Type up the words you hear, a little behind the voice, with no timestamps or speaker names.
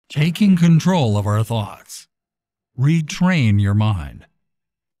Taking control of our thoughts. Retrain your mind.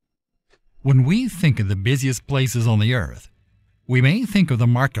 When we think of the busiest places on the earth, we may think of the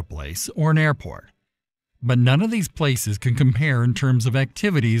marketplace or an airport, but none of these places can compare in terms of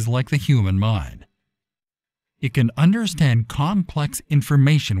activities like the human mind. It can understand complex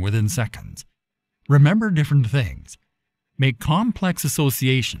information within seconds, remember different things, make complex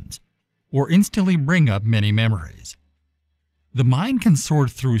associations, or instantly bring up many memories. The mind can sort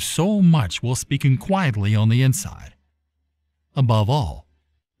through so much while speaking quietly on the inside. Above all,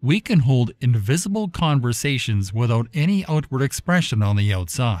 we can hold invisible conversations without any outward expression on the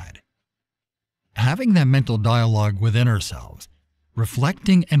outside. Having that mental dialogue within ourselves,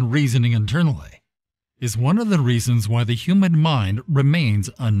 reflecting and reasoning internally, is one of the reasons why the human mind remains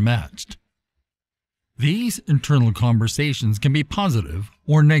unmatched. These internal conversations can be positive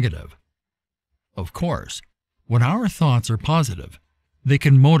or negative. Of course, when our thoughts are positive, they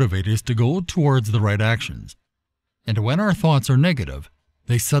can motivate us to go towards the right actions. And when our thoughts are negative,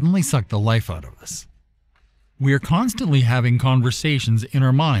 they suddenly suck the life out of us. We are constantly having conversations in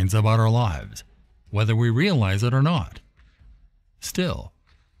our minds about our lives, whether we realize it or not. Still,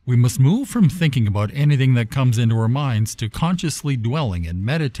 we must move from thinking about anything that comes into our minds to consciously dwelling and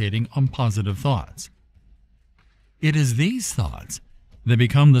meditating on positive thoughts. It is these thoughts that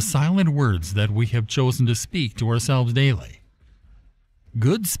become the silent words that we have chosen to speak to ourselves daily.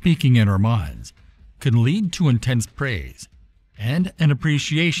 Good speaking in our minds can lead to intense praise and an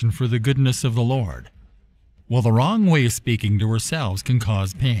appreciation for the goodness of the Lord, while the wrong way of speaking to ourselves can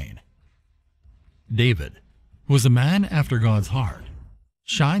cause pain. David, who was a man after God's heart,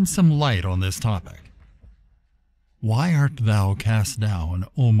 shines some light on this topic. Why art thou cast down,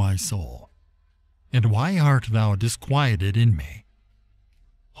 O my soul? And why art thou disquieted in me?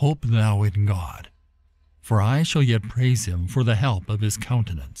 Hope thou in God, for I shall yet praise him for the help of his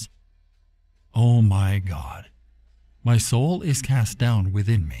countenance. O my God, my soul is cast down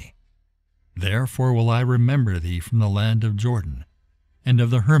within me. Therefore will I remember thee from the land of Jordan, and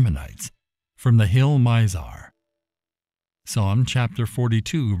of the Hermonites, from the hill Mizar. Psalm chapter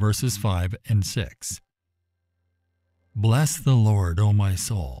 42, verses 5 and 6. Bless the Lord, O my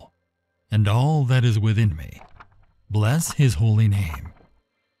soul, and all that is within me. Bless his holy name.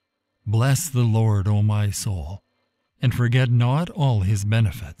 Bless the Lord, O my soul, and forget not all his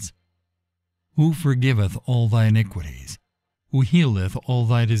benefits. Who forgiveth all thy iniquities, who healeth all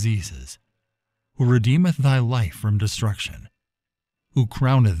thy diseases, who redeemeth thy life from destruction, who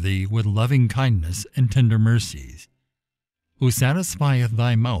crowneth thee with loving kindness and tender mercies, who satisfieth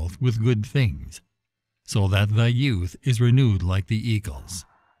thy mouth with good things, so that thy youth is renewed like the eagles.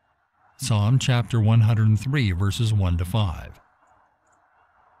 Psalm chapter 103, verses 1 to 5.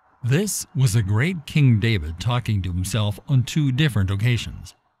 This was a great King David talking to himself on two different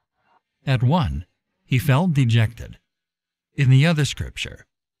occasions. At one, he felt dejected. In the other scripture,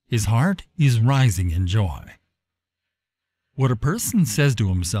 his heart is rising in joy. What a person says to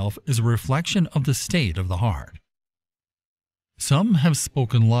himself is a reflection of the state of the heart. Some have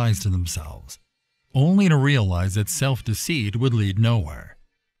spoken lies to themselves, only to realize that self-deceit would lead nowhere.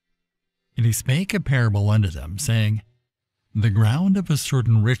 And he spake a parable unto them, saying, The ground of a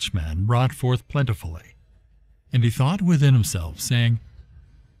certain rich man brought forth plentifully. And he thought within himself, saying,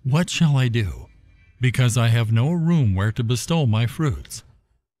 What shall I do, because I have no room where to bestow my fruits?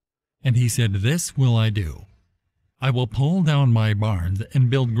 And he said, This will I do. I will pull down my barns and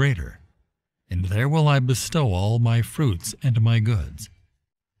build greater, and there will I bestow all my fruits and my goods.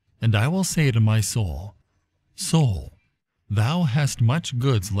 And I will say to my soul, Soul, thou hast much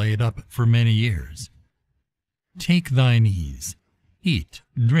goods laid up for many years. Take thine ease, eat,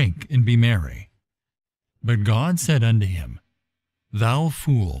 drink, and be merry. But God said unto him, Thou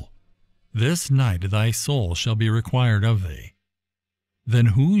fool, this night thy soul shall be required of thee. Then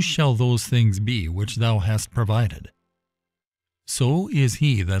whose shall those things be which thou hast provided? So is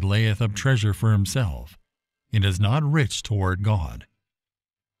he that layeth up treasure for himself, and is not rich toward God.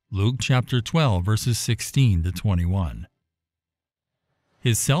 Luke chapter 12, verses 16 to 21.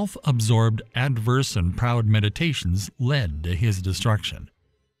 His self-absorbed, adverse, and proud meditations led to his destruction.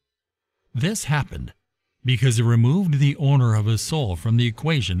 This happened because he removed the owner of his soul from the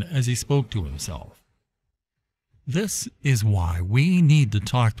equation as he spoke to himself. This is why we need to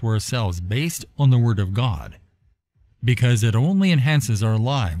talk to ourselves based on the Word of God, because it only enhances our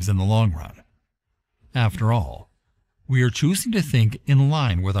lives in the long run. After all, we are choosing to think in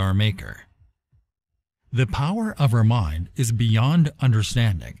line with our Maker. The power of our mind is beyond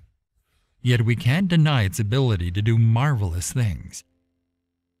understanding, yet we can't deny its ability to do marvelous things.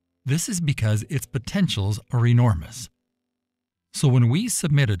 This is because its potentials are enormous. So when we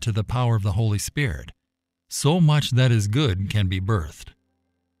submit it to the power of the Holy Spirit, so much that is good can be birthed.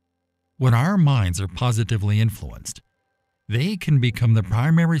 When our minds are positively influenced, they can become the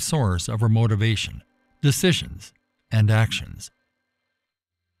primary source of our motivation, decisions, and actions.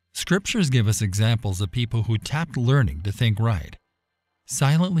 Scriptures give us examples of people who tapped learning to think right,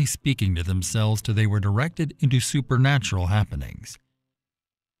 silently speaking to themselves till they were directed into supernatural happenings.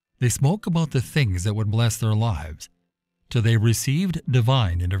 They spoke about the things that would bless their lives till they received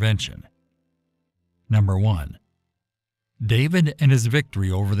divine intervention. Number 1. David and his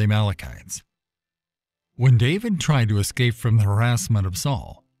victory over the Amalekites. When David tried to escape from the harassment of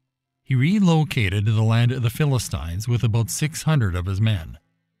Saul, he relocated to the land of the Philistines with about 600 of his men.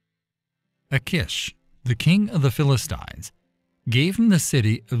 Achish, the king of the Philistines, gave him the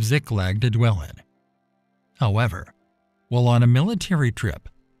city of Ziklag to dwell in. However, while on a military trip,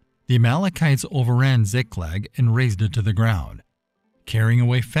 the Amalekites overran Ziklag and razed it to the ground, carrying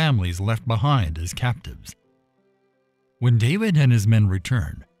away families left behind as captives. When David and his men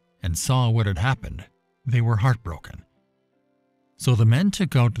returned and saw what had happened, they were heartbroken. So the men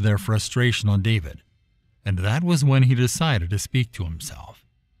took out their frustration on David, and that was when he decided to speak to himself.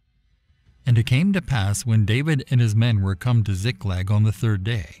 And it came to pass when David and his men were come to Ziklag on the 3rd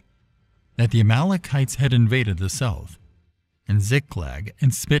day, that the Amalekites had invaded the south, and Ziklag,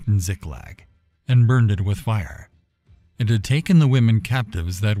 and smitten Ziklag, and burned it with fire, and had taken the women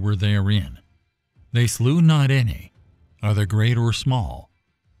captives that were therein. They slew not any, either great or small,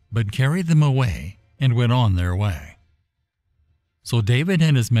 but carried them away, and went on their way. So David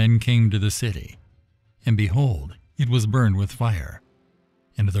and his men came to the city, and behold, it was burned with fire,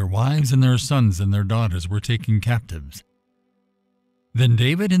 and their wives and their sons and their daughters were taken captives. Then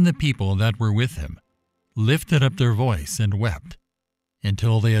David and the people that were with him lifted up their voice and wept,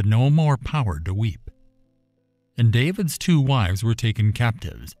 until they had no more power to weep. And David's 2 wives were taken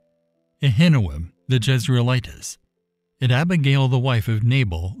captives, Ahinoam the Jezreelitess, and Abigail the wife of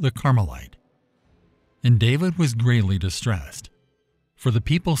Nabal the Carmelite. And David was greatly distressed, for the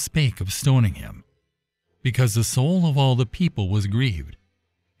people spake of stoning him, because the soul of all the people was grieved,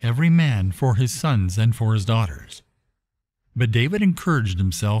 every man for his sons and for his daughters. But David encouraged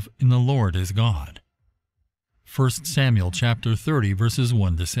himself in the Lord his God. 1 Samuel chapter 30 verses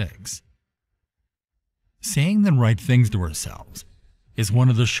 1 to 6. Saying the right things to ourselves is one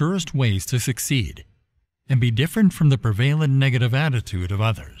of the surest ways to succeed and be different from the prevalent negative attitude of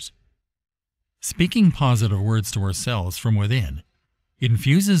others. Speaking positive words to ourselves from within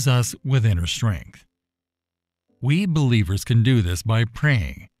infuses us with inner strength. We believers can do this by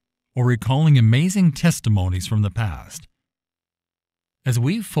praying or recalling amazing testimonies from the past. As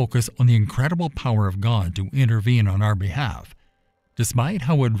we focus on the incredible power of God to intervene on our behalf, despite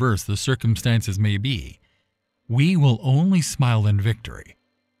how adverse the circumstances may be, we will only smile in victory,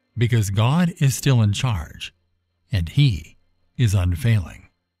 because God is still in charge, and He is unfailing.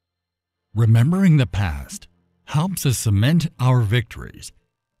 Remembering the past helps us cement our victories,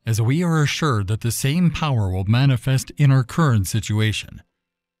 as we are assured that the same power will manifest in our current situation.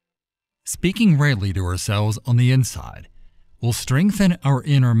 Speaking rightly to ourselves on the inside will strengthen our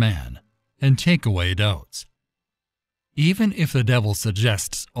inner man and take away doubts. Even if the devil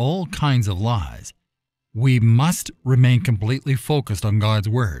suggests all kinds of lies, we must remain completely focused on God's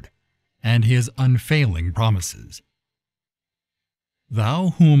word and His unfailing promises.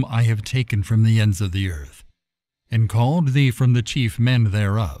 Thou whom I have taken from the ends of the earth, and called thee from the chief men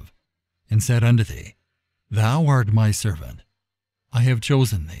thereof, and said unto thee, Thou art my servant, I have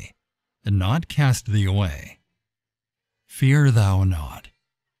chosen thee, and not cast thee away. Fear thou not,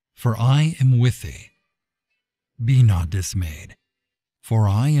 for I am with thee. Be not dismayed, for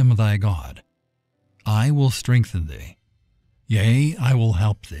I am thy God. I will strengthen thee. Yea, I will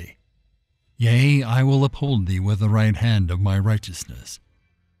help thee. Yea, I will uphold thee with the right hand of my righteousness.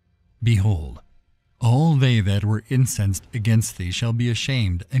 Behold, all they that were incensed against thee shall be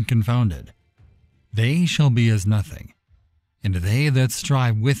ashamed and confounded. They shall be as nothing, and they that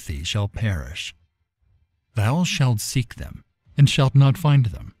strive with thee shall perish. Thou shalt seek them, and shalt not find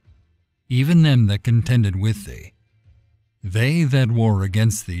them, even them that contended with thee. They that war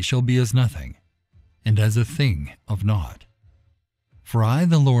against thee shall be as nothing, and as a thing of naught. For I,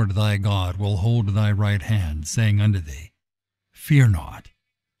 the Lord thy God, will hold thy right hand, saying unto thee, Fear not,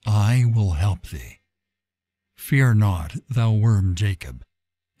 I will help thee. Fear not, thou worm Jacob,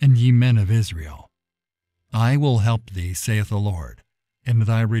 and ye men of Israel. I will help thee, saith the Lord, and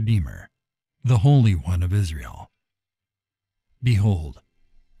thy Redeemer, the Holy One of Israel. Behold,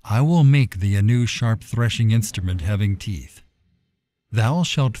 I will make thee a new sharp threshing instrument having teeth. Thou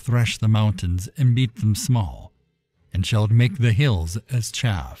shalt thresh the mountains and beat them small, and shalt make the hills as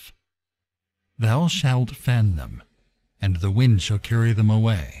chaff. Thou shalt fan them, and the wind shall carry them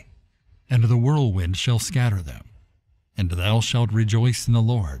away, and the whirlwind shall scatter them. And thou shalt rejoice in the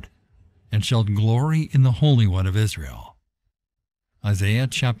Lord, and shalt glory in the Holy One of Israel. Isaiah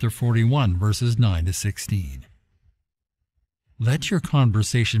chapter 41, verses 9 to 16. Let your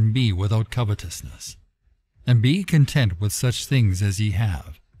conversation be without covetousness, and be content with such things as ye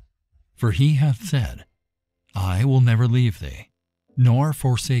have. For he hath said, I will never leave thee, nor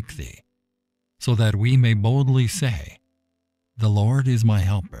forsake thee, so that we may boldly say, The Lord is my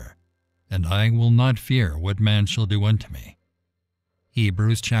helper, and I will not fear what man shall do unto me.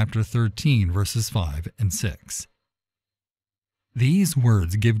 Hebrews chapter 13, verses 5 and 6. These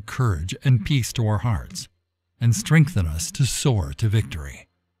words give courage and peace to our hearts, and strengthen us to soar to victory.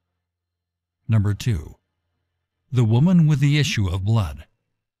 Number 2. The woman with the issue of blood.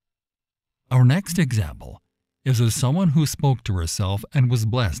 Our next example is of someone who spoke to herself and was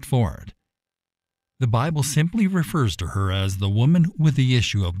blessed for it. The Bible simply refers to her as the woman with the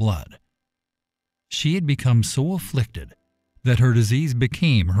issue of blood. She had become so afflicted that her disease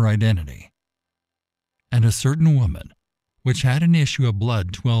became her identity. And a certain woman, which had an issue of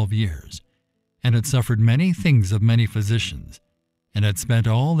blood 12 years, and had suffered many things of many physicians, and had spent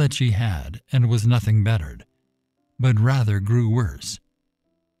all that she had, and was nothing bettered, but rather grew worse,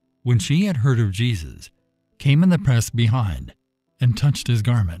 when she had heard of Jesus, came in the press behind, and touched his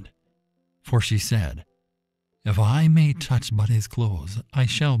garment. For she said, If I may touch but his clothes, I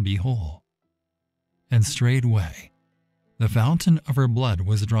shall be whole. And straightway the fountain of her blood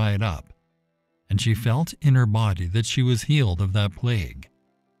was dried up, and she felt in her body that she was healed of that plague.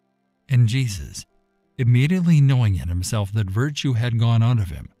 And Jesus, immediately knowing in himself that virtue had gone out of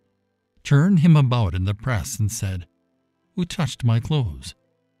him, turned him about in the press and said, Who touched my clothes?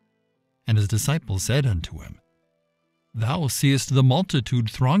 And his disciples said unto him, Thou seest the multitude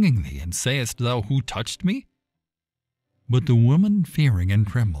thronging thee, and sayest thou, Who touched me? But the woman, fearing and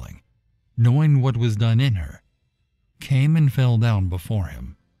trembling, knowing what was done in her, came and fell down before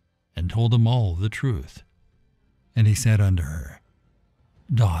him, and told him all the truth. And he said unto her,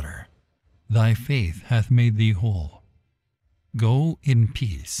 Daughter, thy faith hath made thee whole. Go in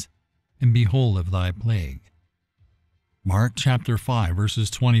peace, and be whole of thy plague. Mark chapter 5,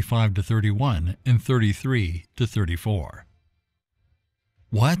 verses 25 to 31 and 33 to 34.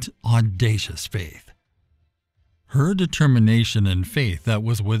 What audacious faith! Her determination and faith that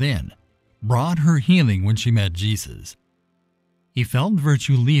was within brought her healing when she met Jesus. He felt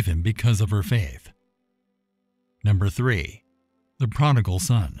virtue leave him because of her faith. Number 3. The prodigal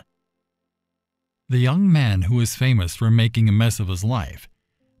son. The young man who is famous for making a mess of his life,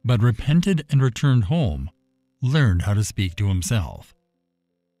 but repented and returned home, learned how to speak to himself.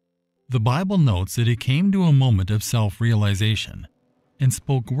 The Bible notes that he came to a moment of self-realization and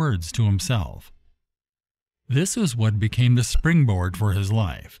spoke words to himself. This was what became the springboard for his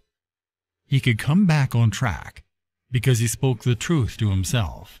life. He could come back on track because he spoke the truth to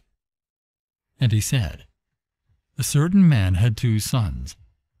himself. And he said, A certain man had 2 sons,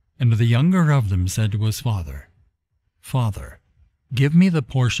 and the younger of them said to his father, Father, give me the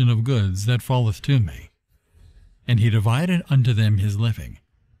portion of goods that falleth to me. And he divided unto them his living.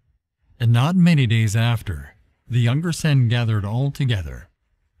 And not many days after, the younger son gathered all together,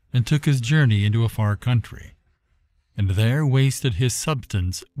 and took his journey into a far country, and there wasted his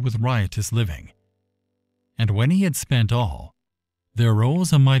substance with riotous living. And when he had spent all, there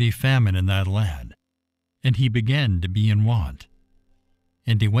arose a mighty famine in that land, and he began to be in want.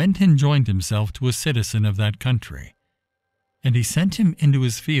 And he went and joined himself to a citizen of that country, and he sent him into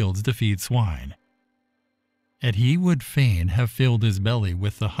his fields to feed swine. And he would fain have filled his belly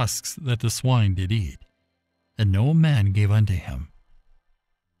with the husks that the swine did eat, and no man gave unto him.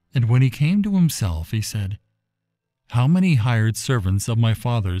 And when he came to himself, he said, How many hired servants of my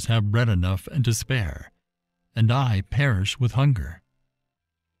father's have bread enough and to spare, and I perish with hunger?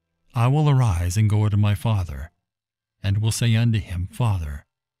 I will arise and go to my father, and will say unto him, Father,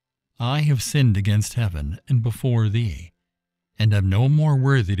 I have sinned against heaven and before thee, and am no more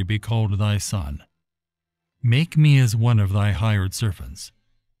worthy to be called thy son. Make me as one of thy hired servants.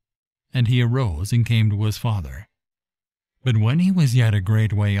 And he arose and came to his father. But when he was yet a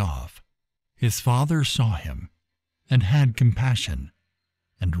great way off, his father saw him, and had compassion,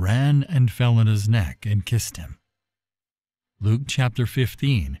 and ran and fell on his neck and kissed him. Luke chapter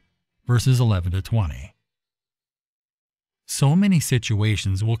 15, verses 11 to 20. So many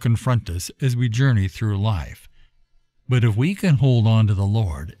situations will confront us as we journey through life. But if we can hold on to the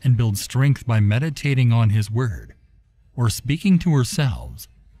Lord and build strength by meditating on His Word, or speaking to ourselves,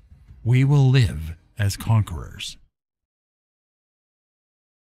 we will live as conquerors.